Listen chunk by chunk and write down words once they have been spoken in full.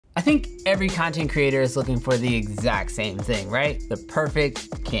I think every content creator is looking for the exact same thing, right? The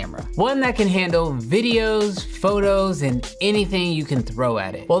perfect camera. One that can handle videos, photos, and anything you can throw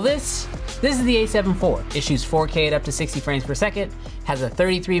at it. Well, this is the a7 IV. It shoots 4K at up to 60 frames per second, has a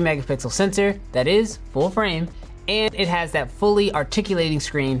 33 megapixel sensor that is full frame, and it has that fully articulating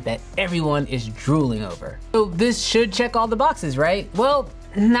screen that everyone is drooling over. So this should check all the boxes, right? Well,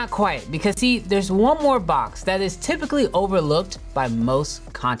 not quite, because see, there's one more box that is typically overlooked by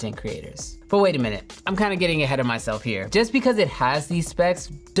most content creators. But wait a minute, I'm kind of getting ahead of myself here. Just because it has these specs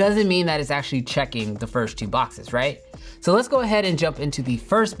doesn't mean that it's actually checking the first two boxes, right? So let's go ahead and jump into the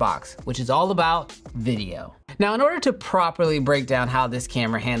first box, which is all about video. Now, in order to properly break down how this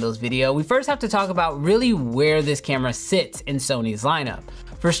camera handles video, we first have to talk about really where this camera sits in Sony's lineup.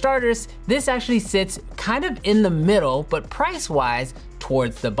 For starters, this actually sits kind of in the middle, but price-wise,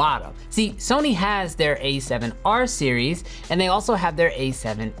 towards the bottom. See, Sony has their a7R series, and they also have their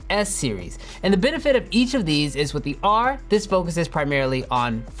a7S series. And the benefit of each of these is with the R, this focuses primarily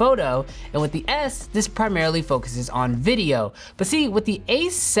on photo, and with the S, this primarily focuses on video. But see, with the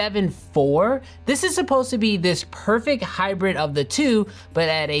a7 IV, this is supposed to be this perfect hybrid of the two, but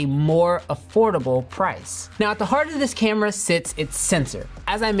at a more affordable price. Now, at the heart of this camera sits its sensor.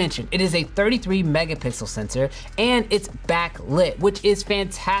 As I mentioned, it is a 33 megapixel sensor, and it's backlit, which is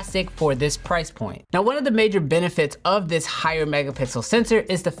fantastic for this price point. Now, one of the major benefits of this higher megapixel sensor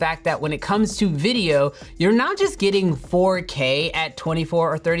is the fact that when it comes to video, you're not just getting 4K at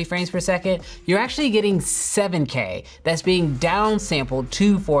 24 or 30 frames per second, you're actually getting 7K that's being downsampled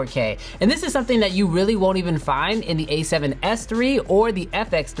to 4K. And this is something that you really won't even find in the a7S III or the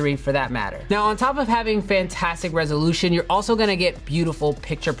FX3 for that matter. Now, on top of having fantastic resolution, you're also gonna get beautiful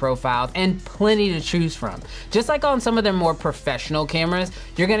picture profiles and plenty to choose from. Just like on some of their more professional cameras,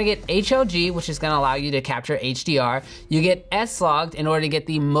 you're gonna get HLG, which is gonna allow you to capture HDR. You get S-Logged in order to get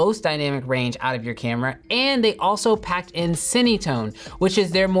the most dynamic range out of your camera. And they also packed in Cinetone, which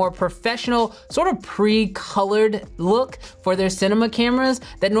is their more professional, sort of pre-colored look for their cinema cameras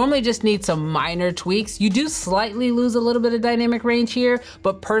that normally just need some minor tweaks. You do slightly lose a little bit of dynamic range here,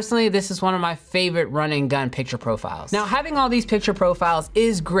 but personally, this is one of my favorite run and gun picture profiles. Now, having all these picture profiles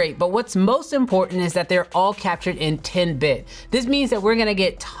is great, but what's most important is that they're all captured in 10-bit. This means that we're gonna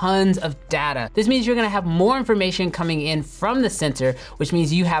get tons of data. This means you're gonna have more information coming in from the sensor, which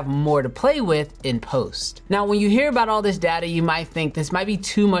means you have more to play with in post. Now, when you hear about all this data, you might think this might be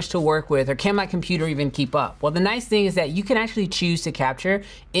too much to work with, or can my computer even keep up? Well, the nice thing is that you can actually choose to capture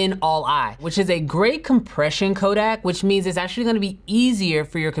in All-I, which is a great compression codec, which means it's actually gonna be easier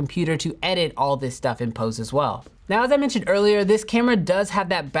for your computer to edit all this stuff in post as well. Now, as I mentioned earlier, this camera does have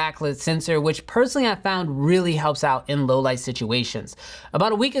that backlit sensor, which personally I found really helps out in low light situations.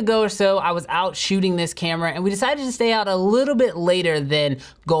 About a week ago or so, I was out shooting this camera and we decided to stay out a little bit later than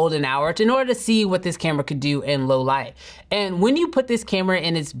golden hour in order to see what this camera could do in low light. And when you put this camera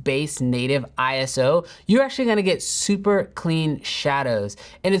in its base native ISO, you're actually gonna get super clean shadows.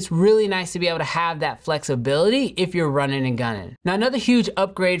 And it's really nice to be able to have that flexibility if you're running and gunning. Now, another huge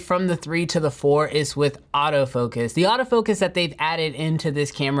upgrade from the 3 to the 4 is with autofocus. The autofocus that they've added into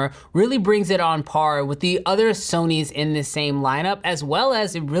this camera really brings it on par with the other Sonys in the same lineup, as well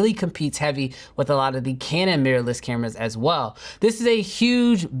as it really competes heavy with a lot of the Canon mirrorless cameras as well. This is a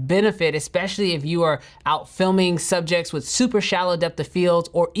huge benefit, especially if you are out filming subjects with super shallow depth of field,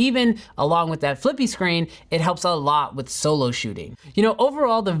 or even along with that flippy screen, it helps a lot with solo shooting. You know,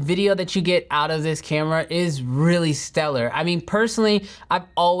 overall, the video that you get out of this camera is really stellar. I mean, personally, I've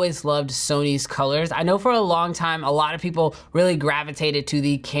always loved Sony's colors. I know for a long time, a lot of people really gravitated to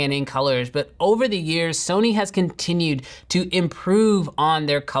the Canon colors, but over the years, Sony has continued to improve on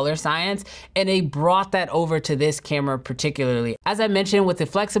their color science, and they brought that over to this camera particularly. As I mentioned, with the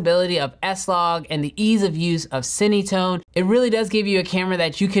flexibility of S-Log and the ease of use of Cinetone, it really does give you a camera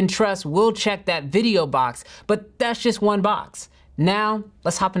that you can trust will check that video box, but that's just one box. Now,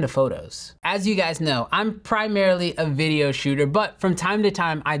 let's hop into photos. As you guys know, I'm primarily a video shooter, but from time to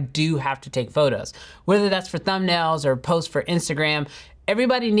time, I do have to take photos. Whether that's for thumbnails or posts for Instagram,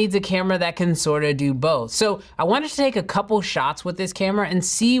 everybody needs a camera that can sort of do both. So I wanted to take a couple shots with this camera and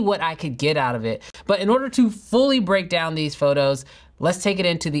see what I could get out of it. But in order to fully break down these photos, let's take it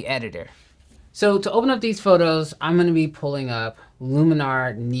into the editor. So to open up these photos, I'm gonna be pulling up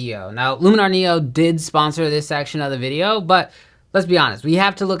Luminar Neo. Now, Luminar Neo did sponsor this section of the video, but let's be honest, we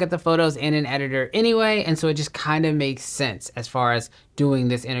have to look at the photos in an editor anyway, and so it just kind of makes sense as far as doing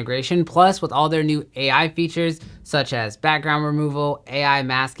this integration. Plus, with all their new AI features, such as background removal, AI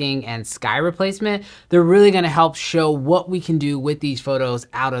masking, and sky replacement, they're really gonna help show what we can do with these photos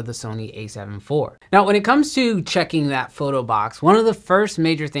out of the Sony a7 IV. Now, when it comes to checking that photo box, one of the first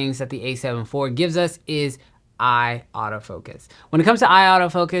major things that the a7 IV gives us is eye autofocus. When it comes to eye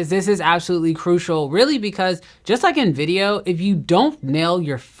autofocus, this is absolutely crucial, really, because just like in video, if you don't nail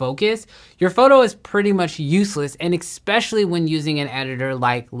your focus, your photo is pretty much useless, and especially when using an editor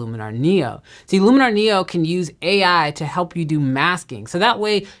like Luminar Neo. See, Luminar Neo can use AI to help you do masking, so that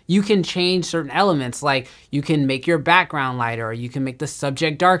way you can change certain elements, like you can make your background lighter, or you can make the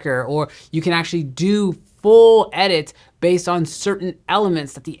subject darker, or you can actually do full edits based on certain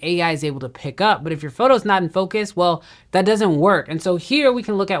elements that the AI is able to pick up. But if your photo's not in focus, well, that doesn't work. And so here we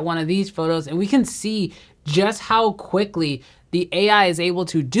can look at one of these photos and we can see just how quickly the AI is able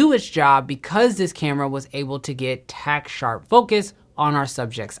to do its job because this camera was able to get tack sharp focus on our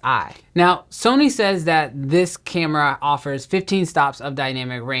subject's eye. Now, Sony says that this camera offers 15 stops of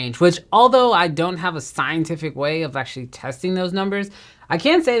dynamic range, which, although I don't have a scientific way of actually testing those numbers, I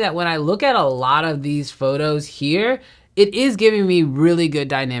can say that when I look at a lot of these photos here, it is giving me really good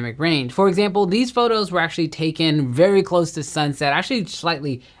dynamic range. For example, these photos were actually taken very close to sunset, actually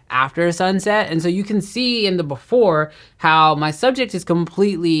slightly after sunset. And so you can see in the before how my subject is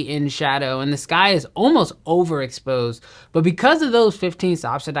completely in shadow and the sky is almost overexposed. But because of those 15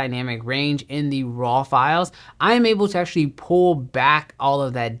 stops of dynamic range in the raw files, I am able to actually pull back all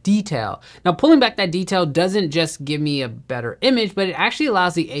of that detail. Now, pulling back that detail doesn't just give me a better image, but it actually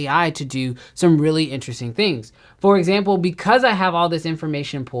allows the AI to do some really interesting things. For example, because I have all this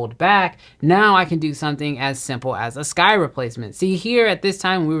information pulled back, now I can do something as simple as a sky replacement. See, here at this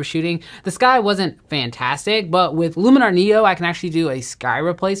time we were shooting, the sky wasn't fantastic, but with Luminar Neo, I can actually do a sky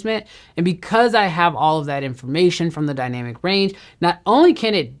replacement. And because I have all of that information from the dynamic range, not only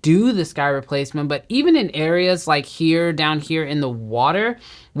can it do the sky replacement, but even in areas like here, down here in the water,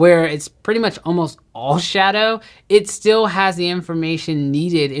 where it's pretty much almost all shadow, it still has the information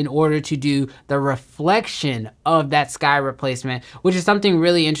needed in order to do the reflection of that sky replacement, which is something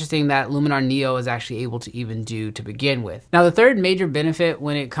really interesting that Luminar Neo is actually able to even do to begin with. Now, the third major benefit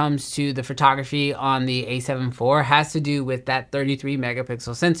when it comes to the photography on the a7 IV has to do with that 33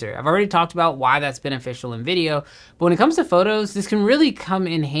 megapixel sensor. I've already talked about why that's beneficial in video, but when it comes to photos, this can really come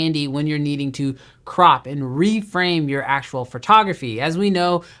in handy when you're needing to crop and reframe your actual photography. As we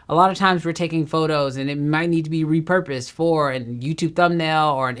know, a lot of times we're taking photos and it might need to be repurposed for a YouTube thumbnail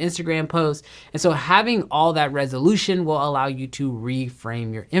or an Instagram post. And so having all that resolution will allow you to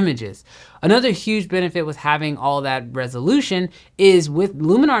reframe your images. Another huge benefit with having all that resolution is with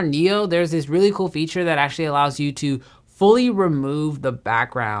Luminar Neo, there's this really cool feature that actually allows you to fully remove the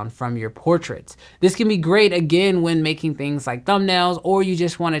background from your portraits. This can be great, again, when making things like thumbnails, or you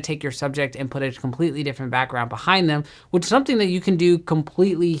just want to take your subject and put a completely different background behind them, which is something that you can do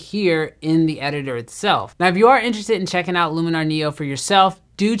completely here in the editor itself. Now, if you are interested in checking out Luminar Neo for yourself,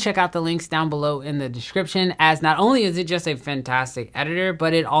 do check out the links down below in the description, as not only is it just a fantastic editor,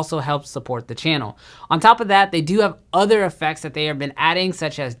 but it also helps support the channel. On top of that, they do have other effects that they have been adding,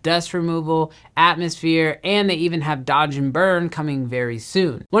 such as dust removal, atmosphere, and they even have dodge and burn coming very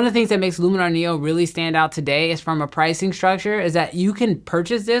soon. One of the things that makes Luminar Neo really stand out today is from a pricing structure is that you can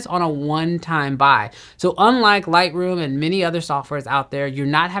purchase this on a one-time buy. So unlike Lightroom and many other softwares out there, you're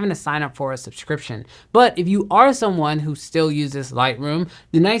not having to sign up for a subscription. But if you are someone who still uses Lightroom,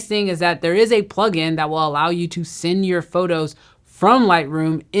 the nice thing is that there is a plugin that will allow you to send your photos from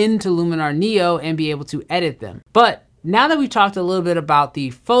Lightroom into Luminar Neo and be able to edit them. But now that we've talked a little bit about the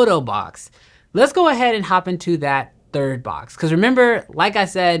photo box, let's go ahead and hop into that third box. Because remember, like I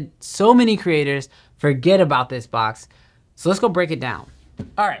said, so many creators forget about this box. So let's go break it down.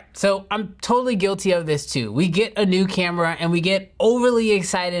 All right, so I'm totally guilty of this too. We get a new camera and we get overly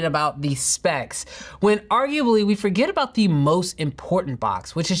excited about the specs when arguably we forget about the most important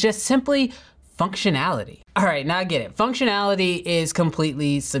box, which is just simply functionality. All right, now I get it. Functionality is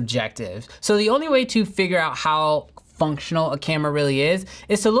completely subjective. So the only way to figure out how functional a camera really is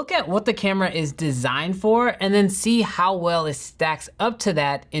to look at what the camera is designed for and then see how well it stacks up to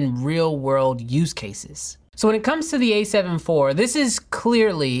that in real world use cases. So when it comes to the a7 IV, this is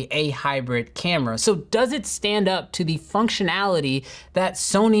clearly a hybrid camera. So does it stand up to the functionality that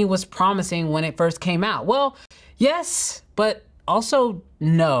Sony was promising when it first came out? Well, yes, but also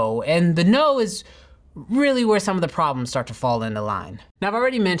no. And the no is really where some of the problems start to fall into line. Now, I've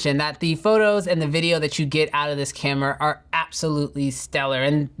already mentioned that the photos and the video that you get out of this camera are absolutely stellar,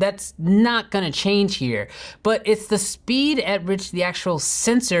 and that's not gonna change here, but it's the speed at which the actual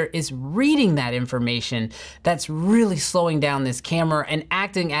sensor is reading that information that's really slowing down this camera and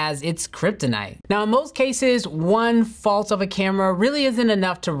acting as its kryptonite. Now, in most cases, one fault of a camera really isn't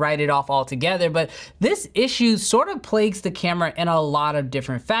enough to write it off altogether, but this issue sort of plagues the camera in a lot of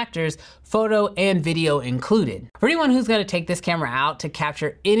different factors, photo and video included. For anyone who's gonna take this camera out to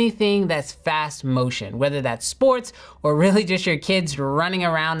capture anything that's fast motion, whether that's sports or really just your kids running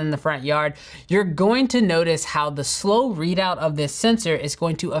around in the front yard, you're going to notice how the slow readout of this sensor is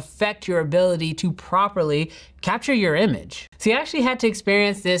going to affect your ability to properly capture your image. See, I actually had to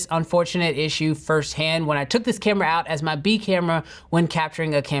experience this unfortunate issue firsthand when I took this camera out as my B camera when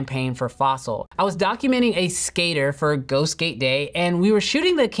capturing a campaign for Fossil. I was documenting a skater for Go Skate Day, and we were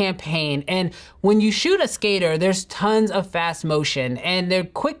shooting the campaign, and when you shoot a skater, there's tons of fast motion, and there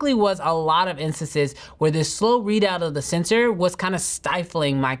quickly was a lot of instances where this slow readout of the sensor was kind of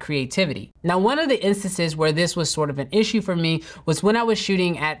stifling my creativity. Now, one of the instances where this was sort of an issue for me was when I was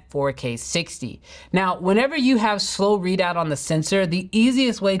shooting at 4K 60. Now, whenever you have slow readout on the sensor, the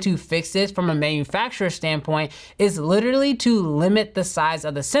easiest way to fix this from a manufacturer standpoint is literally to limit the size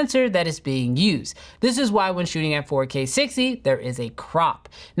of the sensor that is being used. This is why when shooting at 4K 60, there is a crop.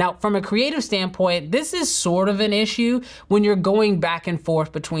 Now, from a creative standpoint, this is sort of an issue when you're going back and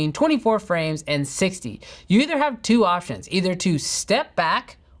forth between 24 frames and 60. You either have two options, either to step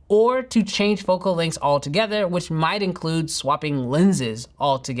back or to change focal lengths altogether, which might include swapping lenses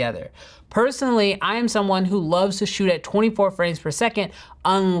altogether. Personally, I am someone who loves to shoot at 24 frames per second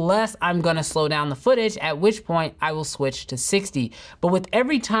unless I'm gonna slow down the footage, at which point I will switch to 60. But with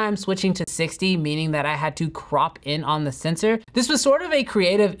every time switching to 60, meaning that I had to crop in on the sensor, this was sort of a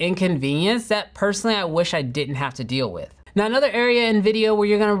creative inconvenience that personally I wish I didn't have to deal with. Now, another area in video where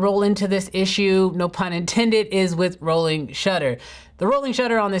you're gonna roll into this issue, no pun intended, is with rolling shutter. The rolling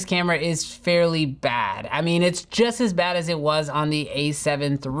shutter on this camera is fairly bad. I mean, it's just as bad as it was on the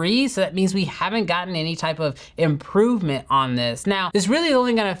A7 III, so that means we haven't gotten any type of improvement on this. Now, this really is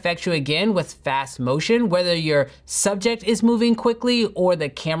only gonna affect you again with fast motion, whether your subject is moving quickly or the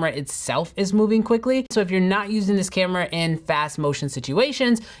camera itself is moving quickly. So if you're not using this camera in fast motion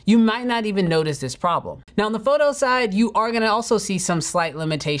situations, you might not even notice this problem. Now, on the photo side, you are gonna also see some slight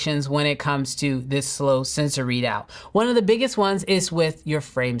limitations when it comes to this slow sensor readout. One of the biggest ones is with your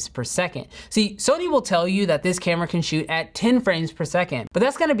frames per second. See, Sony will tell you that this camera can shoot at 10 frames per second, but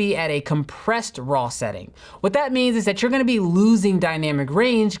that's gonna be at a compressed RAW setting. What that means is that you're gonna be losing dynamic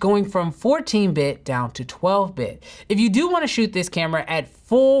range going from 14-bit down to 12-bit. If you do wanna shoot this camera at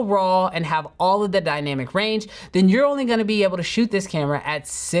full RAW and have all of the dynamic range, then you're only gonna be able to shoot this camera at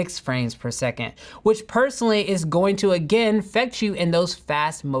 6 frames per second, which personally is going to again affect you in those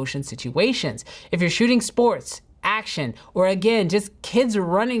fast motion situations. If you're shooting sports, action, or again, just kids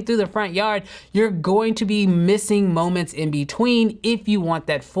running through the front yard, you're going to be missing moments in between if you want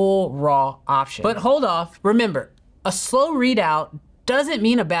that full RAW option. But hold off, remember, a slow readout doesn't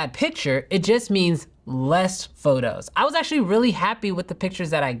mean a bad picture, it just means less photos. I was actually really happy with the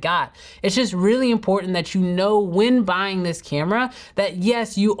pictures that I got. It's just really important that you know when buying this camera that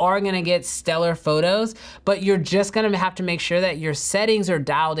yes, you are gonna get stellar photos, but you're just gonna have to make sure that your settings are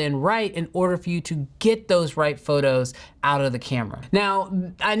dialed in right in order for you to get those right photos out of the camera. Now,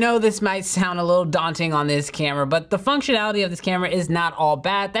 I know this might sound a little daunting on this camera, but the functionality of this camera is not all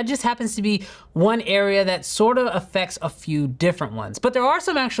bad. That just happens to be one area that sort of affects a few different ones. But there are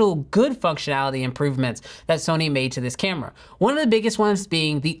some actual good functionality improvements that Sony made to this camera. One of the biggest ones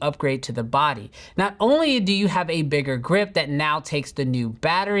being the upgrade to the body. Not only do you have a bigger grip that now takes the new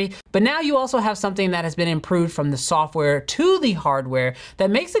battery, but now you also have something that has been improved from the software to the hardware that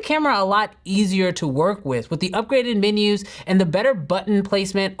makes the camera a lot easier to work with the upgraded menus and the better button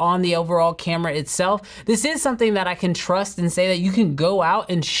placement on the overall camera itself. This is something that I can trust and say that you can go out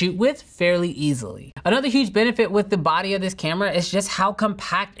and shoot with fairly easily. Another huge benefit with the body of this camera is just how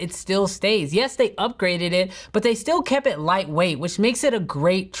compact it still stays. Yes, they upgraded it, but they still kept it lightweight, which makes it a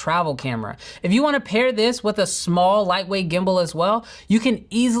great travel camera. If you want to pair this with a small lightweight gimbal as well, you can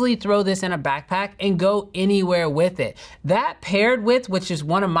easily throw this in a backpack and go anywhere with it. That paired with, which is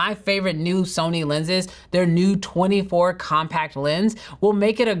one of my favorite new Sony lenses, their new 24 compact lens, will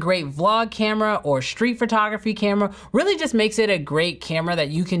make it a great vlog camera or street photography camera. Really just makes it a great camera that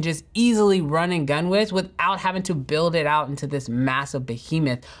you can just easily run and gun with without having to build it out into this massive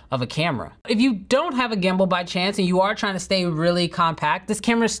behemoth of a camera. If you don't have a gimbal by chance and you are trying to stay really compact, this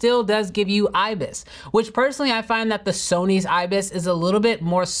camera still does give you IBIS, which personally I find that the Sony's IBIS is a little bit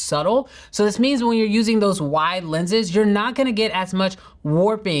more subtle. So this means when you're using those wide lenses, you're not gonna get as much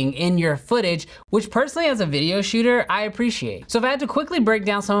warping in your footage, which personally as a video shooter, I appreciate. So if I had to quickly break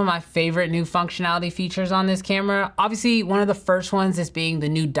down some of my favorite new functionality features on this camera, obviously one of the first ones is being the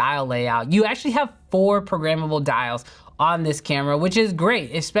new dial layout. You actually have 4 programmable dials on this camera, which is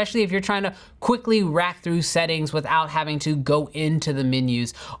great, especially if you're trying to quickly rack through settings without having to go into the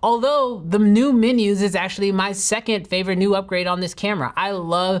menus. Although the new menus is actually my second favorite new upgrade on this camera. I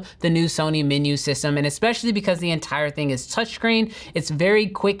love the new Sony menu system, and especially because the entire thing is touchscreen, it's very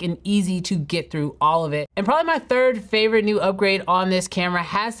quick and easy to get through all of it. And probably my third favorite new upgrade on this camera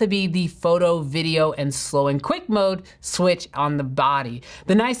has to be the photo, video, and slow and quick mode switch on the body.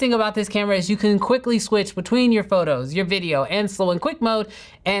 The nice thing about this camera is you can quickly switch between your photos, your video, and slow and quick mode,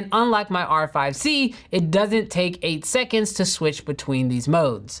 and unlike my R5C, it doesn't take 8 seconds to switch between these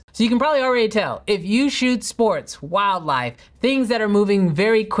modes. So you can probably already tell, if you shoot sports, wildlife, things that are moving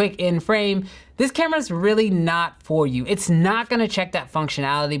very quick in frame, this camera's really not for you. It's not gonna check that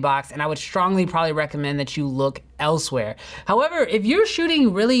functionality box, and I would strongly probably recommend that you look elsewhere. However, if you're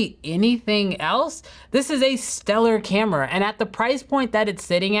shooting really anything else, this is a stellar camera, and at the price point that it's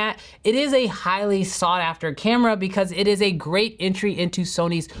sitting at, it is a highly sought after camera because it is a great entry into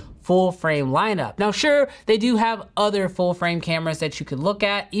Sony's full frame lineup. Now sure, they do have other full frame cameras that you could look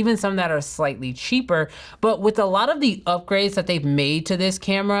at, even some that are slightly cheaper, but with a lot of the upgrades that they've made to this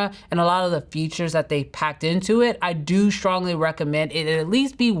camera and a lot of the features that they packed into it, I do strongly recommend it at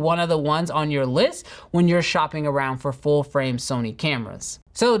least be one of the ones on your list when you're shopping around for full frame Sony cameras.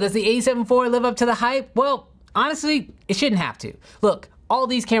 So does the A7 IV live up to the hype? Well, honestly, it shouldn't have to. Look, all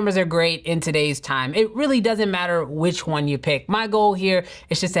these cameras are great in today's time. It really doesn't matter which one you pick. My goal here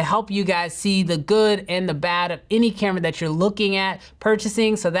is just to help you guys see the good and the bad of any camera that you're looking at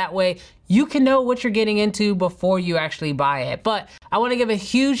purchasing, so that way you can know what you're getting into before you actually buy it. But I wanna give a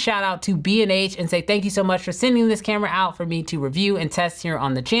huge shout out to B&H and say thank you so much for sending this camera out for me to review and test here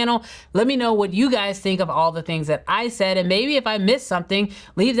on the channel. Let me know what you guys think of all the things that I said, and maybe if I missed something,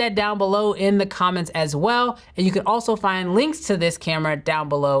 leave that down below in the comments as well. And you can also find links to this camera down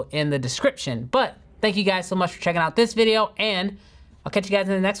below in the description. But thank you guys so much for checking out this video, and I'll catch you guys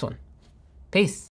in the next one. Peace.